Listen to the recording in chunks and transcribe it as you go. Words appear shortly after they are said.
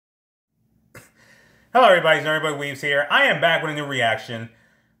Hello everybody, it's Everybody Weaves here. I am back with a new reaction.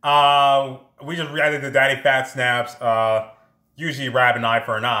 We just reacted to Daddy Fat Snap's, usually Rap an Eye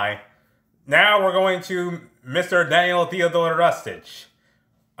for an Eye. Now we're going to Mr. Daniel Theodore Rustage.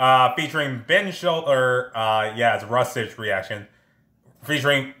 Featuring BenSchuller, yeah, it's a Rustage reaction.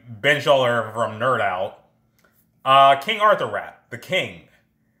 Featuring BenSchuller from Nerd Out. KingArthur Rap, the King.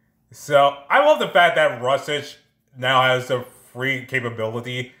 So, I love the fact that Rustage now has the free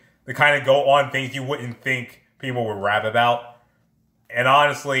capability to kind of go on things you wouldn't think people would rap about. And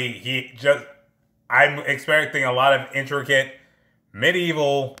honestly, I'm expecting a lot of intricate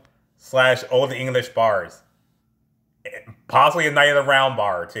medieval / Old English bars. Possibly a Night of the Round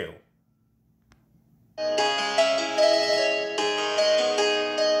bar, too.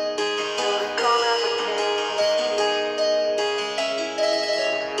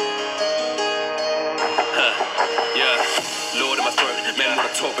 Men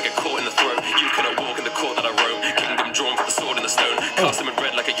want to talk but get caught in the throat. You cannot walk in the court that I roam. Kingdom drawn for the sword and the stone. Cast them in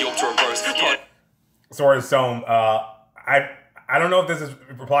red like a yolk to a rose. Sword and Stone. I don't know if this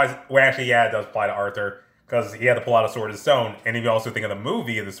applies. Well, actually, yeah, it does apply to Arthur because he had to pull out a Sword and Stone. And if you also think of the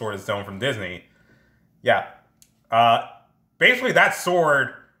movie, The Sword and Stone from Disney, yeah, basically that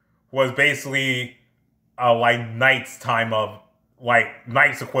sword was basically like Knight's time of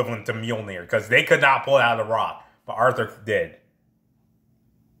Knight's equivalent to Mjolnir because they could not pull it out of the rock, but Arthur did.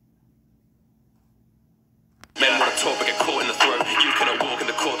 Men want to talk but get caught in the throat. You cannot walk in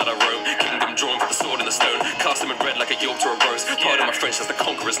the court that I roam. Kingdom drawn for the sword and the stone. Cast them in red like a yolk to a rose. Pardon my French, that's the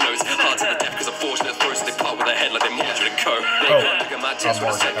conqueror's nose. Hard to the death because unfortunate throats. They part with their head like they're Mordred and Co. They can't look at my tits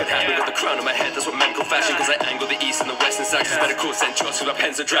for a second. Look at the crown on my head, that's what men call fashion. Because I angle the east and the west and Saxons. Better call St. John's who have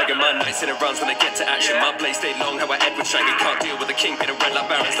pens of dragon. My knights in it runs when they get to action. My blade stay long, how I Edward Shanky. Can't deal with the king, paint a red like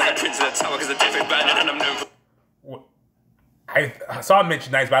barons. Like a prince in a tower because the death is bandit. And I'm known for... I saw him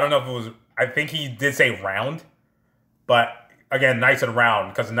mention knights, but I don't know if it was... I think he did say round. But again, Knights of the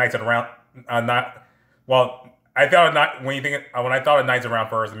Round, because the Knights of the Round, not well. I thought not when I thought of Knights of the Round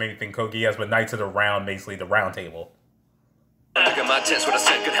first, it made me think Kogias, but Knights of the Round, basically the Round Table. Look at my tits, what I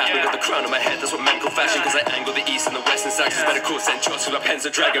said could happen. Got the crown on my head, that's what men call fashion. Because I angle the east and the west and Saxons. Better call St. John's who have pens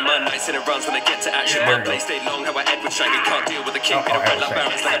of dragon. My knights in it runs when they get to action. My blade stay long, how I Edward Shanky. Can't deal with the king, paint a red like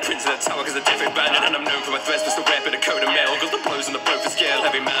barons. Like a prince in a tower because the death is bandit. And I'm known for my threats, but still rap in a coat of mail. Got the blows on the boat for scale.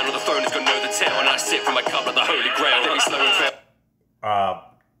 Every man on the throne is gonna know the tale. And I sit from my cup like the HolyGrail. Let me slow and fail.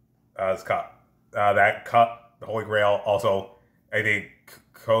 It's cut. That cut, the HolyGrail, also, I think,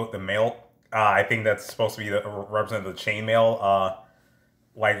 coat, the mail. I think that's supposed to be the represent the chainmail, armor,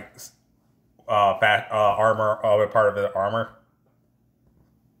 part of the armor.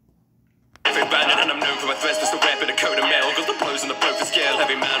 Every bandit, and I'm known for my threats, but still rap in a coat of mail. Got the blows on the boat for scale.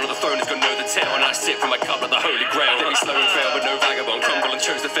 Every man on the throne is gonna know the tale. And I sit from my cup like the HolyGrail. Let me slow and fail, but no vagabond. Crumble and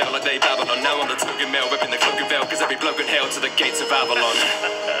chose to fail like they Babylon. Now I'm the token mail, ripping the cloak and veil. Because every bloke can hail to the gates of Avalon.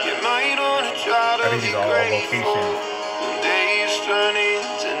 You might want to try to be great. Days turn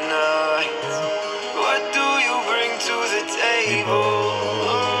into nights. What do you bring to the table?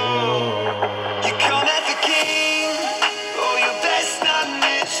 You come at the king. Oh, your best not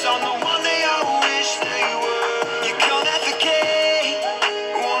miss on the one day I wish they were. You come at the king.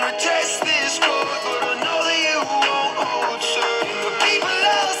 Wanna test this chord, but I know that you won't hold serve. But people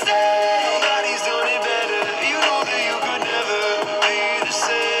all say nobody's done it better. You know that you could never be the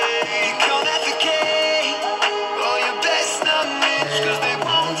same. You come at the king. Oh, your best not miss, cause they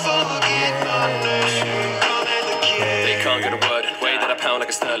won't forget my name. You come at the king. They can't get a word. Way that I pound like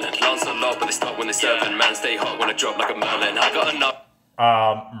a sterling. Lance a lot, but they stop when they serve. And man stay hot when I drop like a Merlin. I got enough.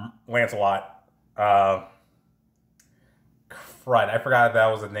 Lancelot. Crud, I forgot if that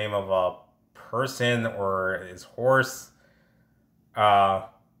was the name of a person or his horse. Or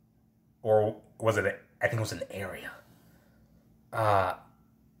was it, I think it was an area.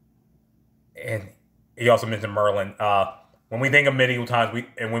 And he also mentioned Merlin. When we think of medieval times,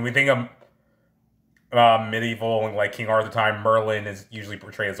 when we think of medieval and like King Arthur time, Merlin is usually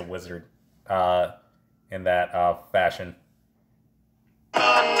portrayed as a wizard in that fashion. They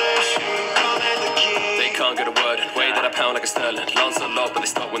can't get a word. Way that I pound like a sterling. Lance a lot, but they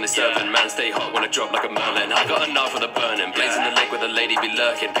stop when they serve. And man stay hot when I drop like a Merlin. I got enough of the burning. Blazing the lake where the lady be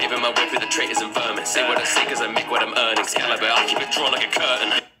lurking. Paving my way through the traitors and vermin. Say what I say cause I make what I'm earning. Excalibur, I'll keep it drawn like a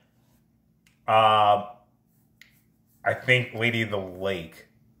curtain. I think Lady of the Lake.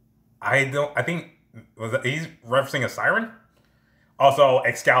 I think he's referencing a siren? Also,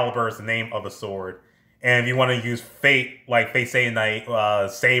 Excalibur is the name of the sword. And if you want to use Fate, like Fate Stay Night,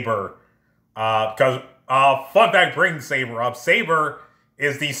 Saber, because fun fact, bring Saber up. Saber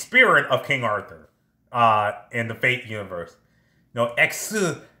is the spirit of King Arthur in the Fate universe. No,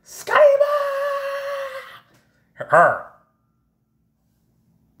 Excalibur! Her.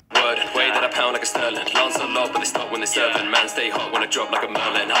 Word, way that I pound like a sterling. Lance a lot, but they stop when they serving. Man, stay hot when I drop like a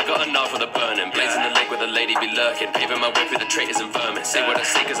merlin. I got enough of the burning. Blazing the lake where the lady be lurking. Paving my way with the traitors and vermin. Say what I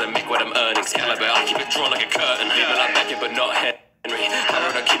say, cause I make what I'm earning. Excalibur, I keep it drawn like a curtain. People like Beckett, but not Henry. I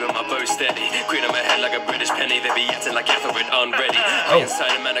wrote on keeping my bow steady. Green on my head like a British penny. They be acting like Ethelred unready. I ain't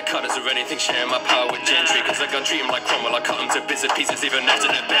signing man of cutters or anything. Sharing my power with gentry. Cause I got treat 'em like Cromwell. I cut 'em to bits and pieces even after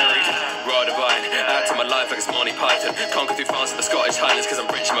they're buried. Raw divine, add to my life like it's Monty Python. Conquer through France to the Scottish Highlands cause I'm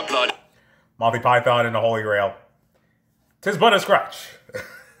rich in my blood. Monty Python and the Holy Grail. 'Tis but a scratch.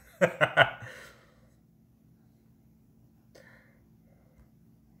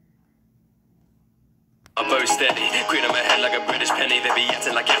 My bow steady, green on my head like a British penny. They be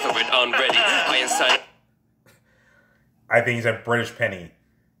acting like Ethelred unready. I inside. I think he's a British penny.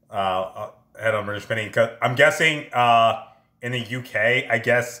 Head on British penny. Cause I'm guessing in the UK, I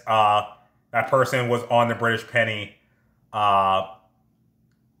guess that person was on the British penny. I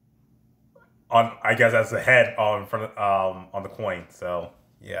guess that's the head on the coin. So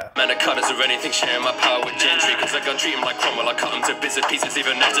yeah. Man of cutters or anything, sharing my power with gentry. Cause I got treat 'em like Cromwell. I cut 'em to bits and pieces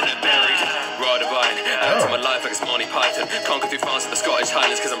even after they're buried. Raw divine, add to my life like it's Monty Python. Conquer through France to the Scottish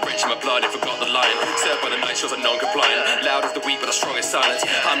Highlands cause I'm rich in my blood. I forgot the line. Served by the night shows are non-compliant. Loud as the weak but the strongest silence.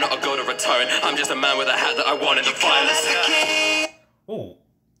 I'm not a god or a tyrant. I'm just a man with a hat that I won in the violence. Ooh.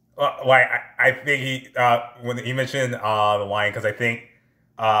 Like I think he when he mentioned the lion, because I think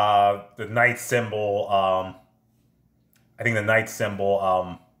the knight symbol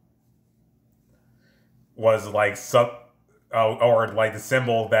was like some or like the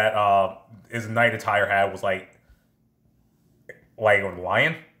symbol that his knight attire had was like a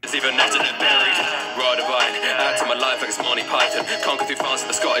lion. It's even after they're buried. Raw divine, add to my life like it's Monty Python. Conquer through France to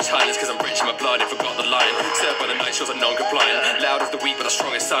the Scottish Highlands cause I'm rich in my blood. I forgot the line. Served by the night shows are non-compliant. Loud as the weak but the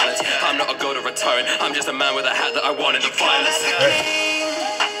strongest silence. I'm not a god or a tyrant. I'm just a man with a hat that I won in the violence.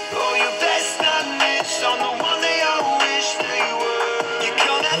 Oh, your best not missed on the one they all wish they were. You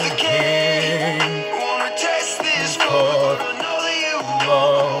come at the king. Wanna test this chord, but I know that you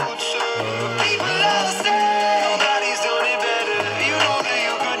won't. But people lost it. Nobody's done it better. You know that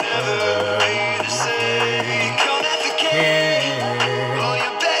you could never be the same. You come at the king. Oh,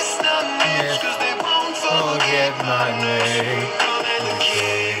 your best not missed, cause they won't forget my name. Come at the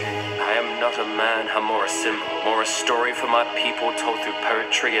king. I am not a man, I'm more a symbol, more a story for my people told through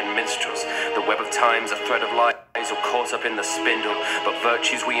poetry and minstrels. The web of time's a thread of lies all caught up in the spindle, but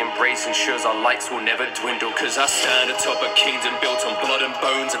virtues we embrace ensures our lights will never dwindle. Cause I stand atop a kingdom built on blood and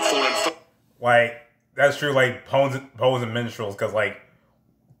bones and fallen Like, that's true, like, poems and minstrels, because, like,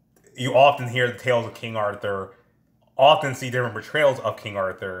 you often hear the tales of King Arthur, often see different portrayals of King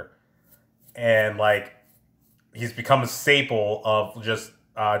Arthur, and, like, he's become a staple of just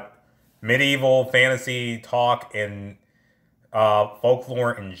medieval fantasy talk and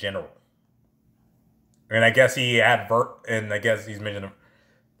folklore in general. And I guess he had and I guess he's mentioned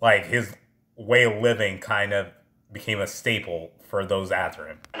like his way of living kind of became a staple for those after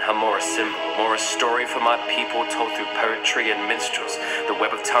him. I'm more a symbol, more a story for my people told through poetry and minstrels. The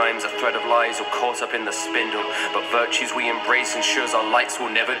web of time's a thread of lies all caught up in the spindle, but virtues we embrace ensures our lights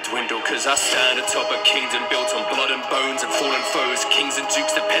will never dwindle. Cause I stand atop a kingdom built on blood and bones and fallen foes, kings and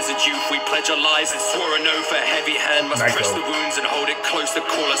dukes, the peasant youth. We pledge our lives and swore an oath. A heavy hand must press the wounds and hold it close to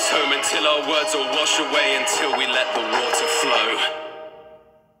call us home until our words will wash away, until we let the water flow.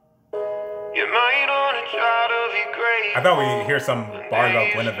 You might want to try to be great. I thought we'd hear some bars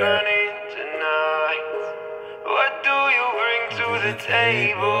about Guinevere. What do you bring to the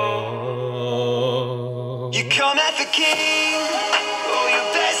table? You come at the king. Oh, your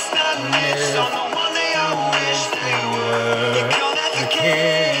best not missed on the one they all wish they were. You come at the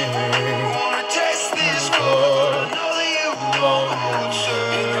king. Wanna test this chord, but I know that you won't.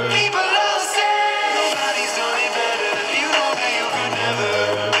 The people lost it. Nobody's done it better. You know that you could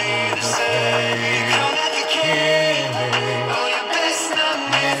never be the same. You come at the king. Oh, your best not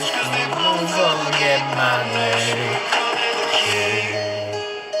missed, cause they won't forget my name. Come at the king.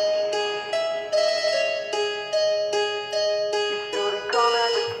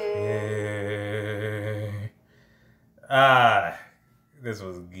 This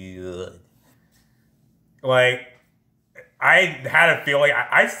was good. Like, I had a feeling.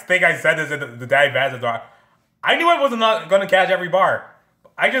 I think I said this in the Daddy Bad Talk. I knew I was not going to catch every bar.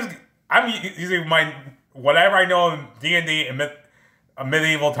 I'm using whatever I know of D&D and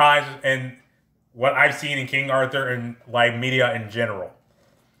medieval times and what I've seen in King Arthur and like media in general.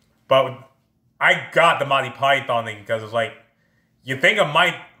 But I got the Monty Python thing because it's like, you think of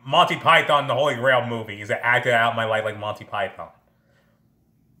Monty Python, the Holy Grail movies that acted out my life like Monty Python.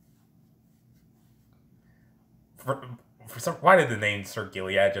 For some, why did the name Sir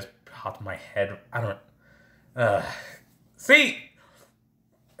Gilead just pop in my head? I don't. See,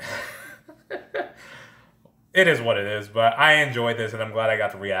 it is what it is. But I enjoyed this, and I'm glad I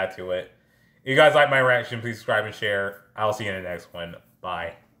got to react to it. If you guys like my reaction, please subscribe and share. I'll see you in the next one.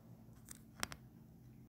 Bye.